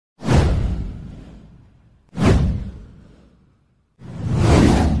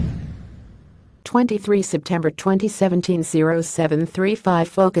23 September 2017 0735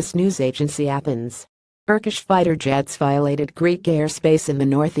 FOCUS News Agency Athens. Turkish fighter jets violated Greek airspace in the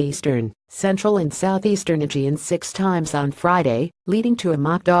northeastern, central and southeastern Aegean 6 times on Friday, leading to a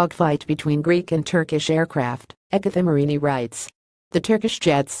mock dogfight between Greek and Turkish aircraft, Ekathimerini writes. The Turkish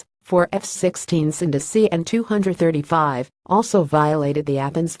jets, 4 F-16s and a CN-235, also violated the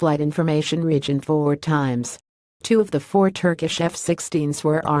Athens flight information region 4 times. 2 of the 4 Turkish F-16s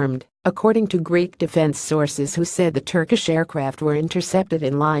were armed, according to Greek defense sources who said the Turkish aircraft were intercepted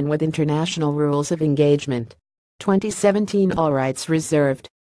in line with international rules of engagement. 2017 All rights reserved.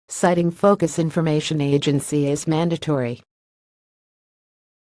 Citing FOCUS Information Agency as mandatory.